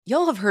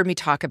Y'all have heard me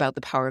talk about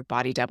the power of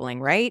body doubling,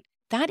 right?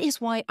 That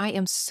is why I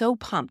am so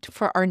pumped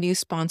for our new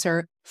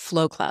sponsor,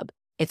 Flow Club.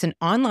 It's an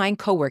online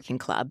co-working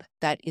club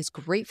that is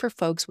great for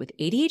folks with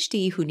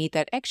ADHD who need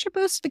that extra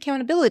boost of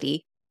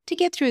accountability to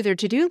get through their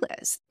to-do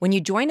list. When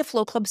you join a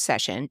Flow Club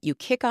session, you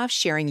kick off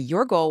sharing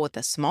your goal with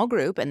a small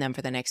group, and then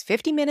for the next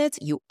 50 minutes,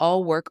 you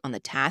all work on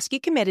the task you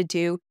committed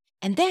to,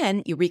 and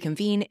then you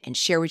reconvene and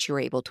share what you were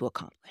able to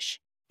accomplish.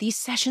 These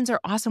sessions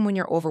are awesome when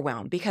you're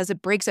overwhelmed because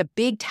it breaks a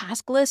big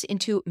task list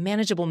into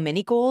manageable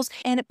mini goals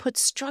and it puts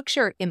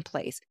structure in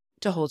place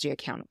to hold you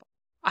accountable.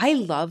 I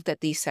love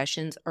that these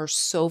sessions are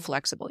so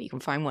flexible. You can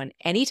find one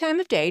any time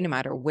of day, no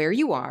matter where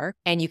you are,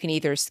 and you can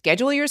either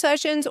schedule your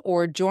sessions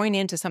or join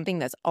into something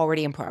that's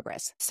already in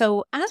progress.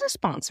 So as a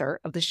sponsor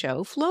of the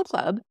show, Flow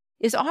Club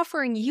is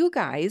offering you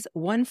guys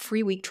one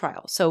free week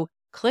trial. So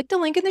click the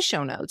link in the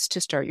show notes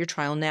to start your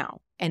trial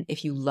now. And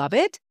if you love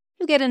it,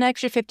 you'll get an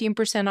extra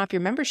 15% off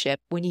your membership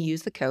when you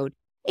use the code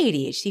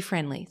ADHD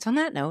friendly. So on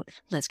that note,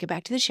 let's get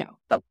back to the show.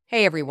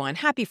 Hey everyone,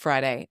 happy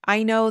Friday.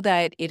 I know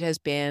that it has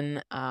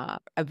been a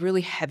really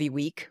heavy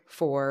week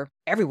for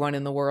everyone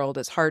in the world.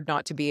 It's hard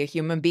not to be a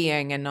human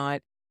being and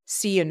not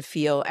see and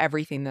feel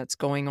everything that's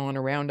going on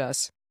around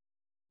us.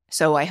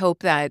 So I hope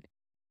that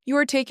you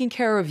are taking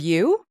care of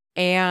you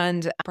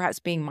and perhaps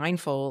being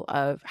mindful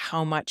of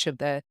how much of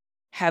the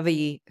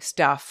heavy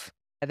stuff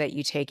that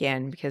you take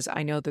in, because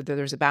I know that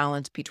there's a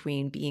balance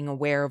between being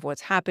aware of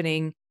what's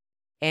happening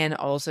and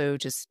also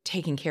just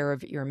taking care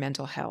of your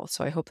mental health.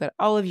 So I hope that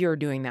all of you are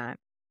doing that.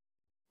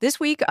 This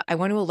week, I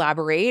want to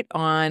elaborate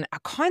on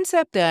a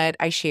concept that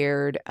I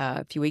shared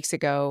a few weeks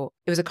ago.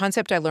 It was a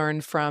concept I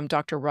learned from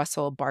Dr.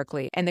 Russell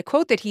Barkley. And the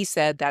quote that he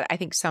said that I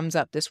think sums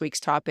up this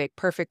week's topic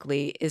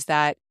perfectly is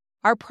that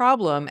our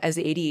problem as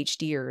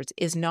ADHDers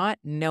is not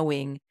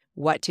knowing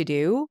what to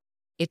do.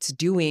 It's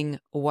doing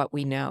what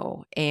we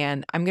know.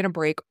 And I'm going to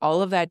break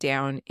all of that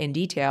down in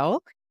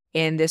detail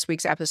in this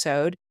week's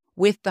episode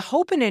with the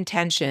hope and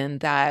intention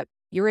that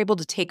you're able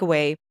to take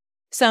away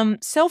some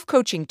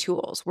self-coaching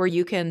tools where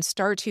you can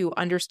start to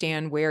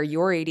understand where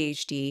your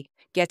ADHD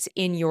gets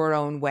in your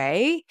own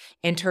way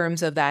in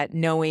terms of that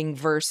knowing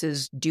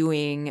versus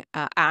doing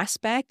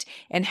aspect,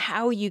 and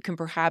how you can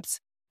perhaps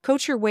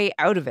coach your way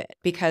out of it,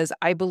 because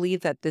I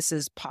believe that this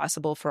is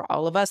possible for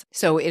all of us.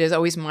 So it is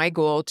always my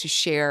goal to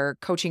share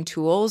coaching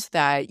tools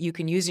that you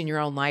can use in your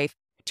own life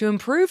to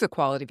improve the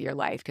quality of your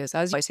life. Because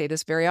as I say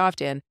this very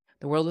often,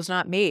 the world was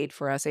not made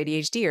for us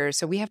ADHDers,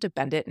 so we have to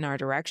bend it in our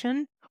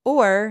direction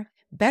or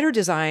better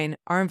design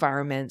our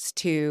environments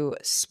to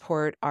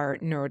support our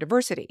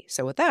neurodiversity.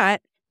 So with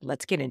that,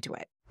 let's get into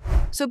it.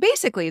 So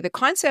basically, the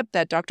concept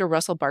that Dr.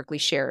 Russell Barkley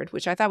shared,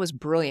 which I thought was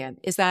brilliant,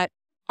 is that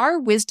our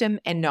wisdom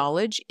and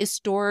knowledge is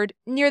stored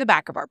near the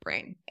back of our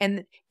brain,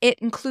 and it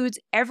includes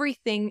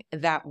everything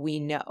that we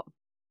know.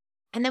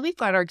 And then we've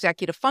got our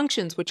executive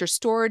functions, which are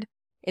stored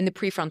in the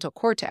prefrontal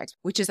cortex,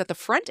 which is at the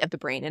front of the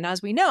brain. And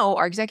as we know,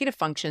 our executive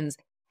functions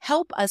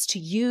help us to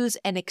use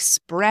and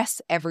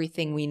express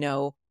everything we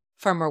know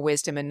from our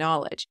wisdom and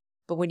knowledge.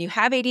 But when you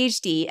have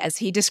ADHD, as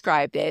he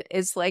described it,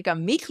 it's like a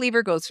meat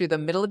cleaver goes through the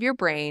middle of your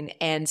brain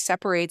and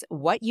separates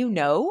what you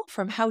know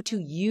from how to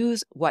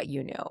use what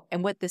you know.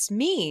 And what this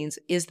means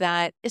is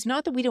that it's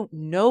not that we don't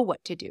know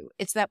what to do.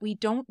 It's that we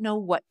don't know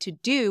what to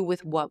do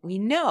with what we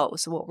know.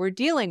 So what we're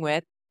dealing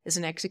with is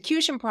an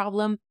execution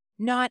problem,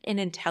 not an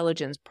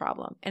intelligence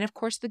problem. And of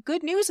course, the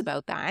good news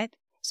about that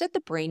is that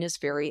the brain is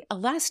very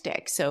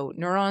elastic. So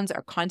neurons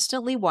are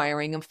constantly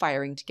wiring and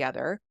firing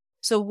together.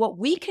 So what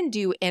we can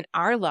do in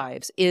our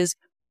lives is,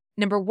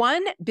 number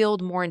one,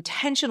 build more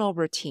intentional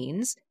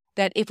routines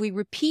that if we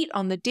repeat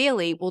on the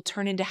daily will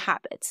turn into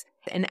habits.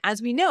 And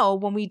as we know,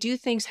 when we do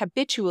things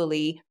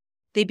habitually,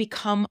 they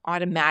become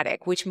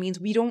automatic, which means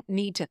we don't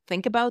need to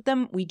think about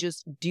them, we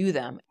just do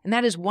them. And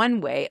that is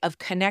one way of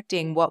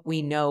connecting what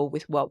we know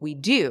with what we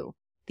do.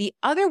 The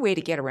other way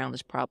to get around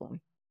this problem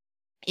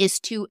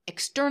is to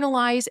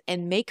externalize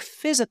and make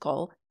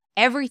physical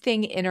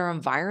everything in our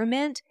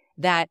environment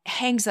that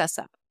hangs us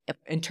up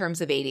in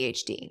terms of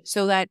ADHD,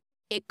 so that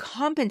it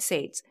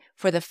compensates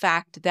for the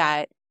fact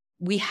that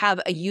we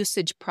have a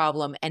usage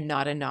problem and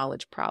not a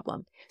knowledge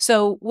problem.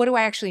 So what do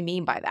I actually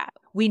mean by that?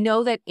 We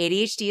know that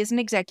ADHD is an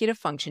executive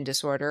function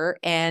disorder,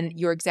 and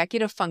your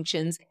executive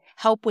functions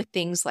help with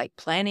things like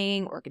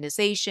planning,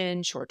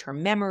 organization,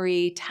 short-term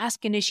memory,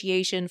 task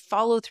initiation,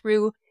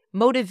 follow-through,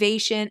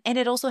 motivation, and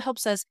it also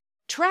helps us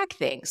track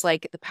things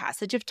like the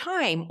passage of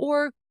time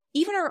or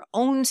even our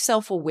own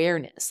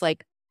self-awareness,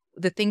 like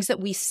the things that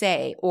we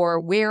say or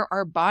where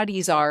our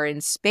bodies are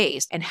in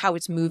space and how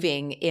it's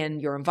moving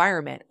in your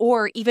environment,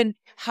 or even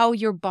how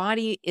your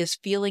body is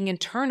feeling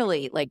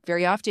internally. Like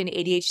very often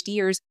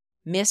ADHDers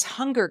miss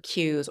hunger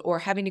cues or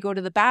having to go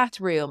to the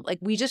bathroom. Like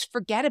we just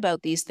forget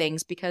about these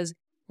things because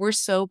we're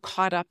so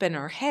caught up in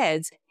our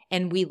heads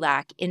and we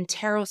lack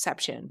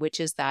interoception, which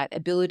is that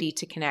ability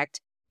to connect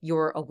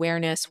your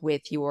awareness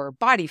with your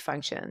body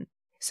function.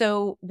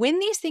 So when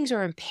these things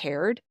are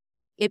impaired,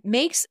 it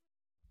makes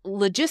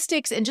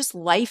logistics and just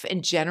life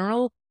in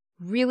general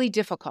really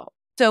difficult.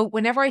 So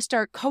whenever I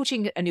start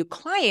coaching a new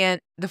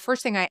client, the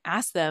first thing I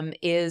ask them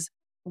is,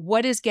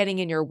 what is getting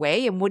in your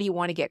way and what do you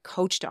want to get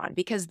coached on?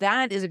 Because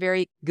that is a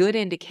very good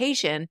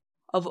indication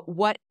of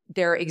what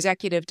their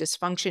executive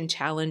dysfunction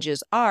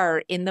challenges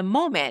are in the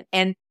moment.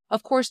 And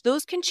of course,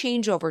 those can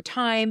change over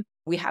time.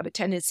 We have a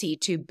tendency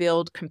to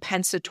build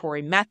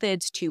compensatory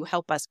methods to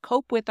help us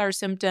cope with our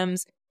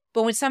symptoms.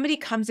 But when somebody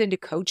comes into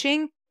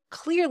coaching,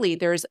 clearly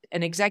there's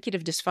an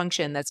executive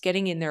dysfunction that's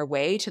getting in their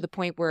way to the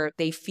point where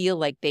they feel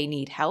like they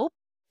need help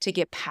to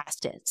get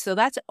past it. So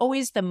that's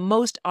always the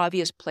most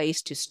obvious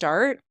place to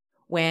start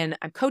when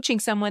I'm coaching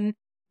someone.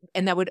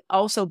 And that would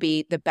also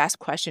be the best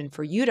question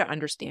for you to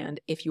understand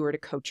if you were to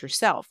coach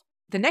yourself.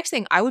 The next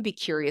thing I would be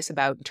curious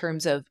about in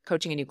terms of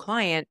coaching a new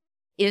client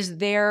is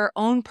their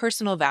own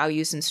personal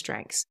values and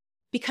strengths.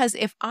 Because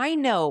if I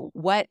know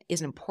what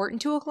is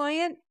important to a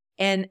client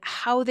and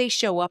how they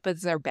show up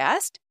as their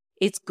best,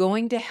 it's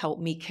going to help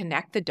me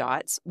connect the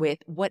dots with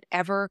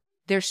whatever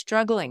they're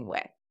struggling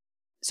with.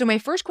 So my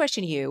first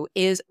question to you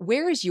is,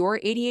 where is your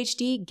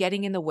ADHD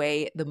getting in the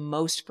way the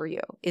most for you?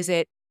 Is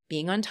it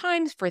being on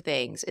time for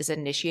things? Is it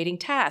initiating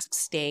tasks,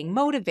 staying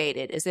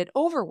motivated? Is it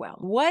overwhelm?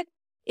 What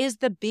is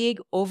the big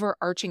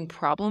overarching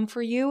problem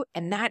for you?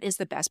 And that is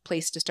the best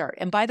place to start.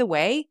 And by the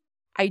way,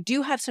 I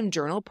do have some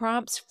journal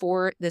prompts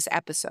for this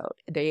episode.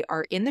 They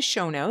are in the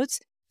show notes,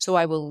 so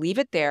I will leave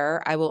it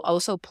there. I will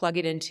also plug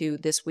it into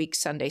this week's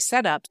Sunday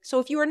setup. So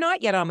if you are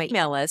not yet on my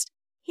email list,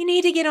 you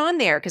need to get on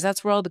there because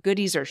that's where all the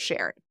goodies are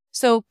shared.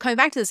 So coming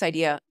back to this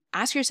idea,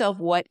 ask yourself,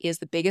 what is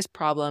the biggest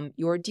problem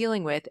you're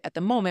dealing with at the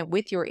moment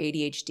with your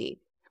ADHD?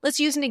 Let's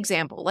use an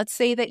example. Let's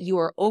say that you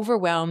are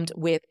overwhelmed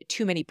with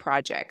too many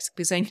projects,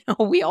 because I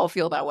know we all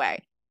feel that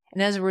way.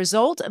 And as a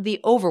result of the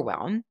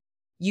overwhelm,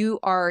 you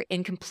are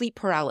in complete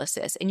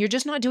paralysis and you're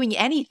just not doing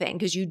anything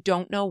because you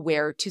don't know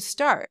where to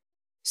start.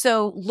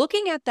 So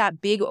looking at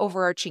that big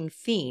overarching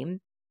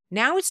theme,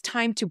 now it's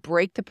time to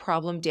break the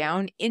problem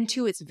down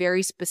into its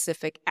very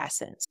specific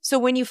essence. So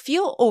when you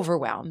feel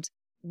overwhelmed,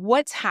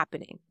 what's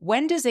happening?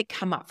 When does it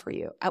come up for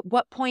you? At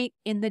what point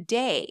in the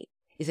day?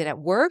 Is it at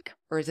work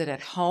or is it at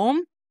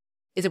home?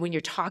 Is it when you're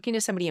talking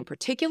to somebody in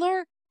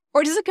particular?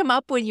 Or does it come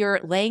up when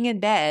you're laying in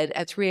bed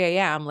at 3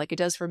 a.m. like it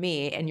does for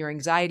me and your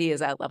anxiety is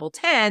at level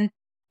 10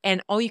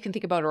 and all you can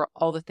think about are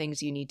all the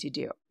things you need to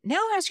do?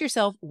 Now ask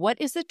yourself,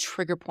 what is the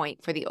trigger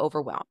point for the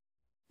overwhelm?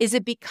 Is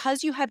it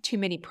because you have too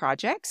many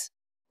projects?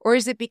 Or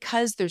is it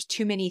because there's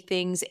too many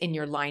things in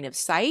your line of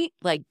sight?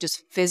 Like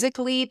just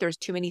physically, there's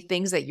too many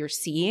things that you're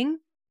seeing?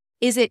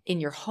 Is it in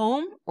your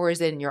home or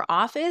is it in your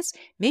office?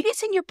 Maybe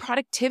it's in your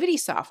productivity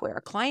software.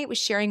 A client was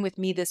sharing with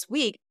me this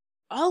week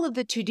all of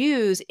the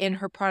to-dos in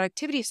her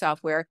productivity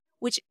software,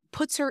 which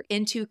puts her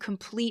into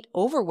complete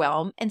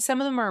overwhelm. And some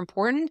of them are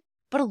important,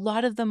 but a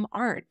lot of them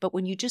aren't. But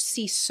when you just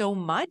see so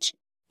much,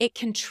 it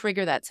can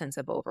trigger that sense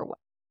of overwhelm.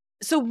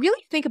 So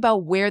really think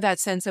about where that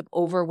sense of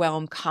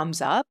overwhelm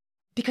comes up,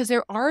 because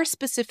there are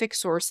specific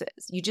sources.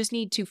 You just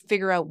need to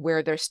figure out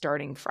where they're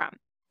starting from.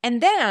 And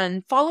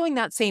then following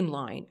that same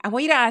line, I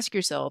want you to ask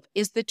yourself,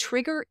 is the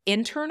trigger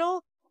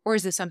internal or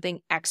is it something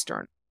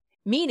external?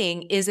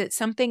 Meaning, is it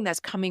something that's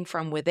coming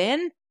from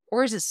within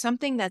or is it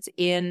something that's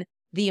in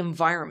the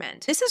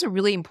environment? This is a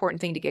really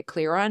important thing to get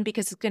clear on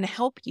because it's going to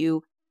help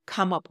you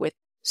come up with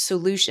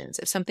solutions.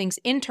 If something's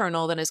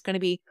internal, then it's going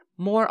to be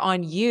more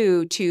on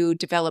you to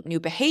develop new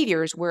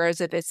behaviors. Whereas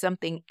if it's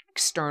something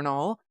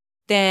external,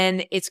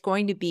 then it's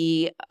going to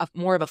be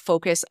more of a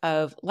focus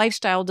of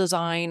lifestyle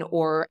design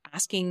or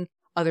asking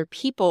other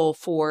people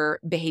for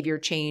behavior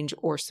change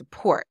or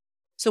support.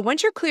 So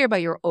once you're clear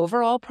about your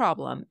overall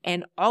problem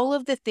and all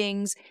of the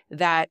things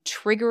that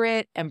trigger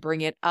it and bring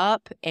it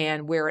up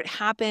and where it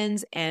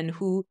happens and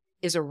who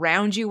is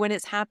around you when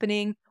it's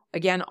happening,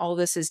 again, all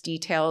this is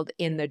detailed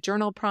in the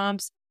journal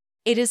prompts,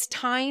 it is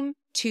time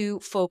to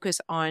focus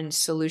on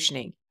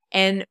solutioning.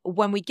 And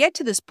when we get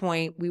to this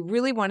point, we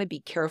really want to be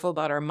careful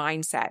about our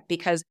mindset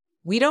because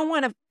we don't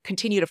want to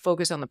continue to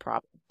focus on the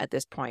problem at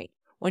this point.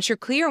 Once you're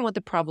clear on what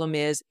the problem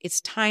is, it's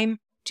time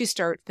to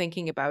start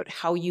thinking about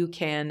how you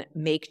can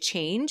make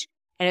change.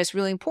 And it's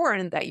really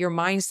important that your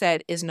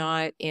mindset is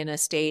not in a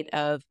state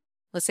of,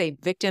 let's say,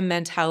 victim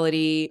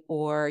mentality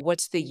or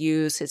what's the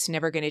use? It's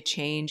never going to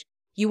change.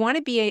 You want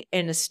to be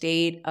in a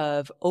state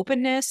of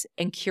openness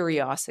and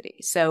curiosity.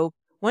 So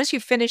once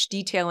you've finished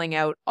detailing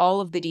out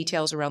all of the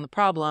details around the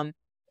problem,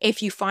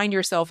 if you find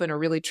yourself in a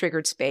really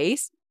triggered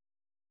space,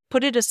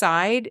 put it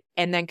aside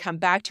and then come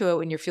back to it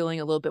when you're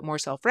feeling a little bit more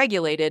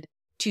self-regulated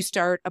to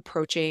start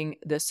approaching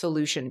the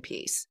solution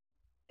piece.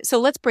 So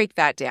let's break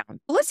that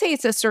down. Let's say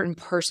it's a certain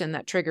person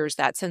that triggers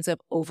that sense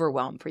of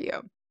overwhelm for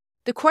you.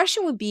 The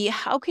question would be,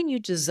 how can you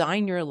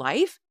design your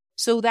life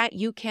so that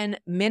you can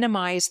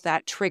minimize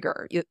that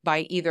trigger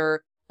by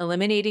either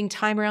eliminating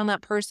time around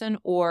that person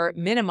or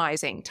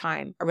minimizing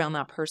time around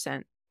that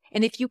person?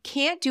 And if you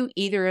can't do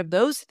either of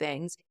those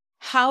things,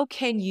 how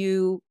can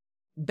you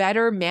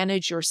better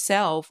manage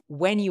yourself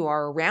when you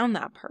are around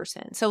that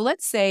person? So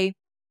let's say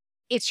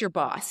it's your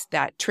boss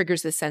that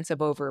triggers this sense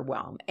of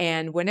overwhelm.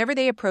 And whenever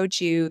they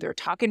approach you, they're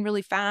talking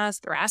really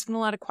fast, they're asking a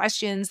lot of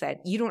questions that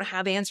you don't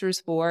have answers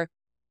for.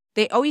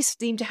 They always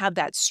seem to have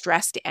that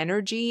stressed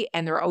energy,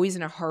 and they're always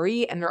in a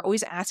hurry, and they're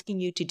always asking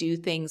you to do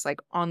things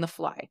like on the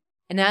fly.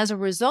 And as a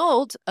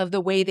result of the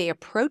way they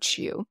approach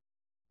you,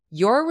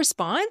 your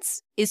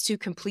response is to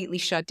completely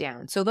shut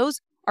down. So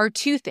those are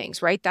two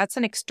things, right? That's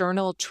an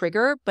external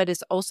trigger, but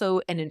it's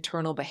also an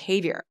internal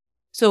behavior.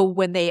 So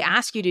when they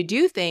ask you to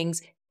do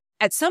things,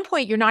 at some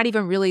point, you're not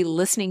even really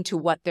listening to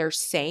what they're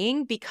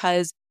saying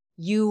because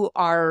you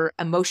are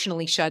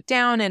emotionally shut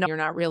down and you're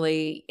not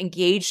really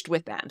engaged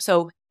with them.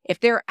 So if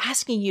they're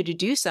asking you to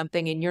do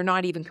something and you're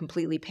not even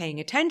completely paying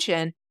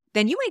attention,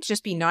 then you might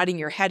just be nodding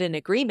your head in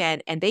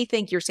agreement and they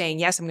think you're saying,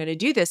 yes, I'm going to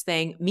do this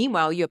thing.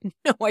 Meanwhile, you have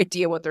no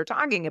idea what they're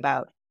talking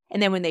about.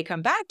 And then when they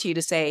come back to you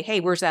to say,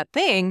 hey, where's that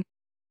thing?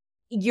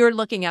 You're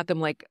looking at them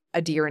like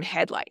a deer in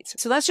headlights.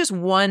 So that's just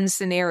one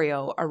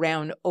scenario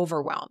around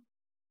overwhelm.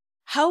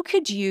 How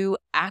could you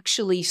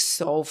actually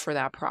solve for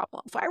that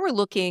problem? If I were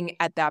looking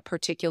at that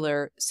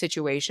particular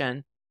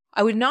situation,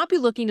 I would not be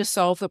looking to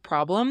solve the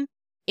problem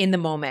in the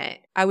moment.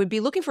 I would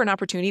be looking for an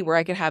opportunity where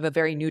I could have a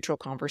very neutral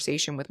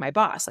conversation with my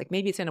boss, like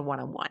maybe it's in a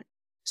one-on-one.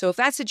 So if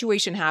that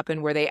situation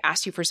happened where they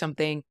asked you for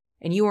something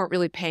and you weren't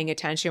really paying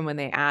attention when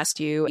they asked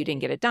you, you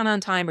didn't get it done on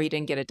time or you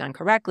didn't get it done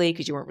correctly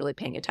because you weren't really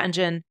paying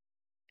attention,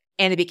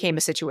 and it became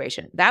a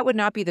situation, that would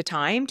not be the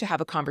time to have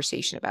a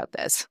conversation about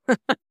this.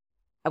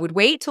 I would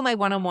wait till my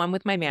one-on-one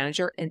with my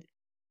manager, and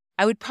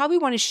I would probably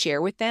want to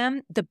share with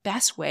them the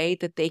best way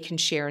that they can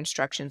share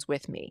instructions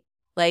with me.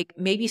 Like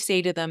maybe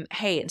say to them,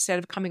 hey, instead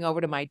of coming over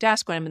to my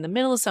desk when I'm in the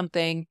middle of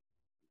something,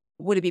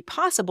 would it be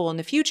possible in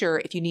the future,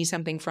 if you need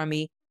something from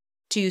me,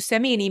 to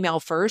send me an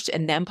email first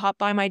and then pop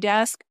by my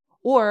desk?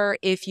 Or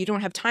if you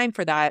don't have time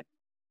for that,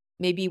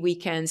 maybe we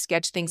can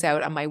sketch things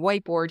out on my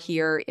whiteboard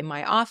here in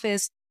my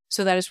office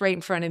so that it's right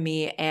in front of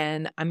me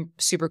and I'm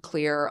super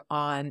clear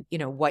on,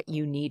 what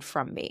you need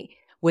from me.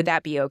 Would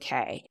that be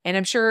okay? And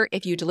I'm sure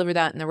if you deliver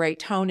that in the right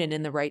tone and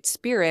in the right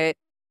spirit,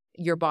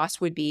 your boss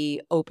would be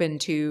open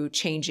to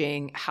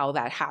changing how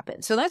that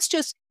happens. So that's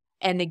just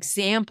an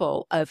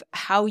example of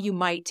how you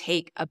might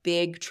take a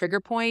big trigger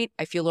point.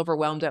 I feel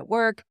overwhelmed at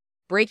work,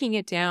 breaking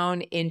it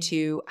down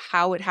into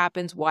how it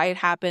happens, why it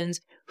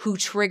happens, who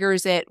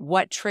triggers it,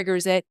 what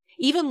triggers it,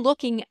 even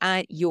looking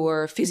at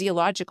your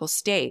physiological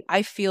state.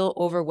 I feel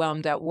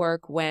overwhelmed at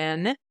work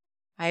when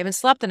I haven't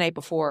slept the night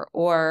before,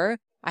 or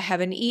I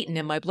haven't eaten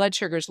and my blood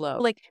sugar's low.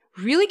 Like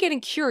really getting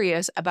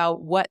curious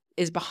about what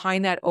is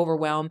behind that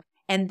overwhelm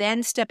and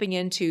then stepping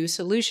into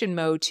solution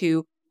mode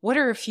to what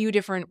are a few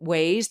different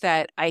ways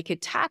that I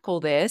could tackle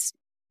this,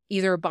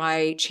 either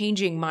by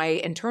changing my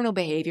internal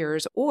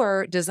behaviors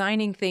or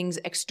designing things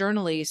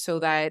externally so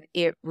that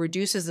it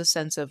reduces a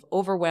sense of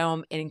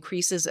overwhelm and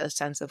increases a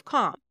sense of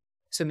calm.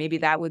 So maybe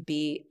that would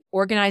be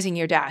organizing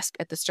your desk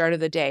at the start of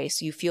the day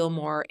so you feel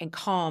more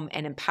calm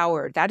and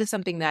empowered. That is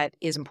something that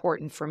is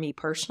important for me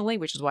personally,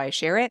 which is why I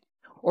share it.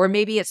 Or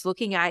maybe it's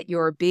looking at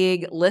your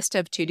big list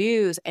of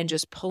to-dos and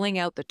just pulling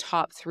out the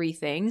top 3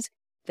 things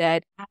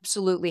that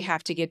absolutely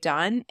have to get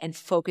done and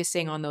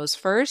focusing on those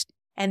first,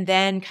 and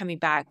then coming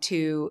back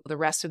to the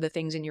rest of the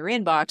things in your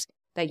inbox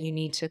that you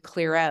need to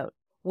clear out.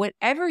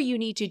 Whatever you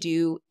need to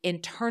do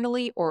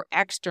internally or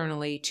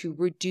externally to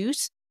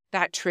reduce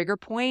that trigger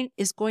point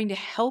is going to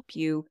help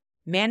you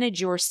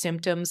manage your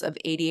symptoms of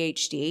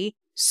ADHD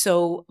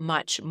so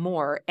much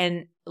more.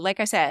 And like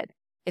I said,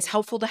 it's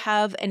helpful to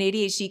have an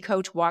ADHD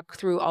coach walk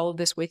through all of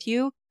this with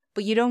you,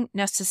 but you don't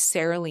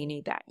necessarily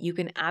need that. You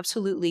can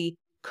absolutely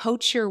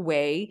coach your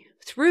way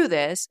through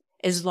this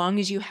as long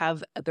as you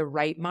have the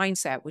right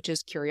mindset, which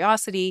is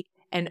curiosity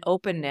and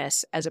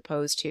openness, as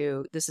opposed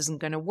to this isn't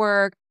going to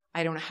work.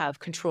 I don't have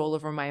control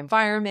over my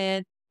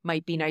environment.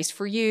 Might be nice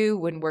for you,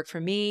 wouldn't work for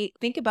me.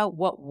 Think about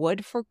what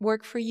would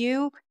work for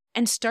you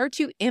and start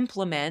to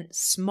implement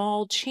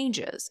small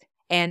changes.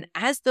 And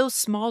as those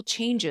small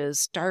changes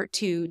start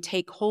to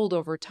take hold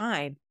over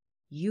time,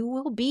 you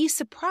will be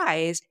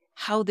surprised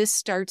how this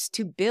starts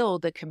to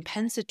build the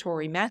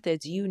compensatory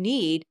methods you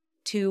need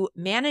to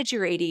manage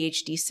your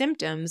ADHD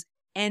symptoms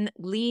and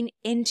lean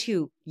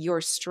into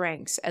your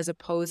strengths as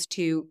opposed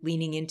to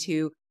leaning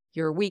into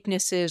your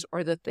weaknesses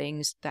or the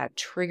things that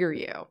trigger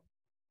you.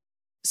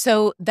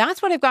 So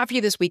that's what I've got for you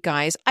this week,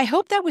 guys. I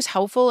hope that was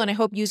helpful, and I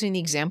hope using the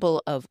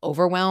example of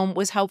overwhelm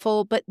was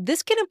helpful, but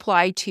this can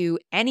apply to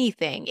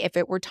anything. If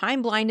it were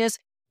time blindness,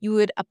 you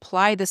would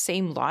apply the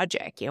same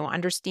logic,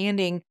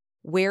 understanding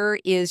where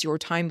is your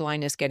time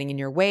blindness getting in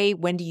your way?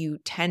 When do you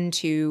tend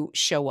to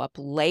show up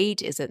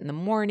late? Is it in the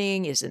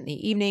morning? Is it in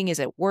the evening? Is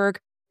it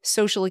work?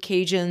 Social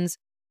occasions?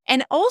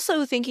 And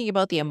also thinking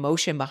about the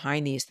emotion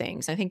behind these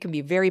things, I think can be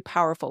very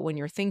powerful when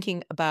you're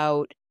thinking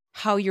about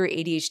how your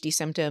ADHD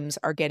symptoms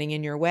are getting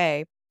in your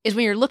way, is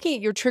when you're looking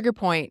at your trigger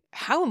point,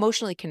 how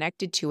emotionally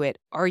connected to it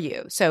are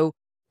you? So,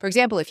 for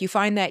example, if you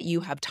find that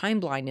you have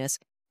time blindness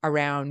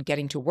around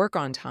getting to work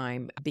on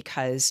time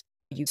because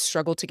you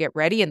struggle to get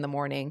ready in the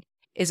morning,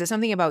 Is it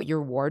something about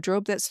your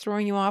wardrobe that's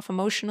throwing you off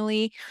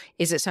emotionally?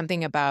 Is it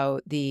something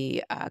about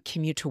the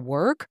commute to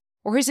work?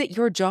 Or is it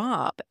your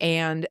job?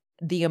 And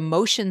the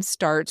emotion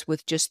starts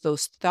with just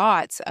those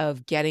thoughts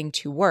of getting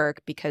to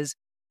work because,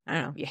 I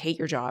don't know, you hate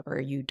your job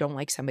or you don't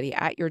like somebody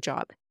at your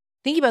job.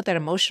 Thinking about that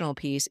emotional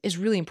piece is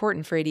really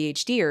important for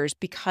ADHDers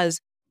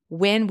because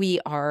when we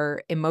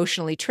are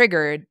emotionally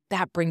triggered,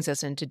 that brings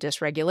us into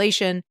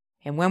dysregulation.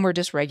 And when we're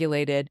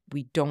dysregulated,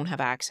 we don't have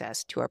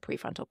access to our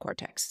prefrontal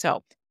cortex.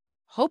 So,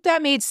 hope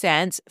that made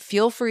sense.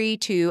 Feel free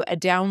to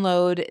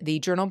download the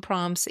journal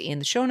prompts in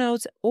the show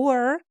notes,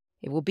 or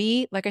it will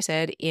be, like I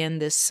said, in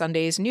this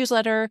Sunday's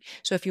newsletter.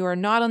 So if you are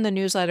not on the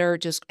newsletter,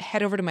 just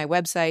head over to my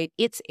website.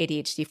 It's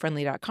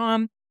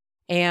ADHDfriendly.com.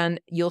 And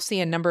you'll see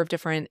a number of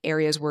different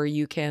areas where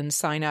you can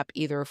sign up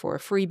either for a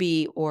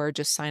freebie or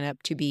just sign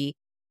up to be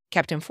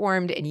kept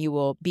informed, and you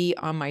will be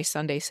on my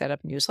Sunday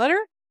setup newsletter.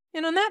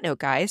 And on that note,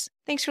 guys,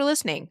 thanks for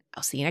listening.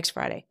 I'll see you next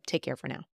Friday. Take care for now.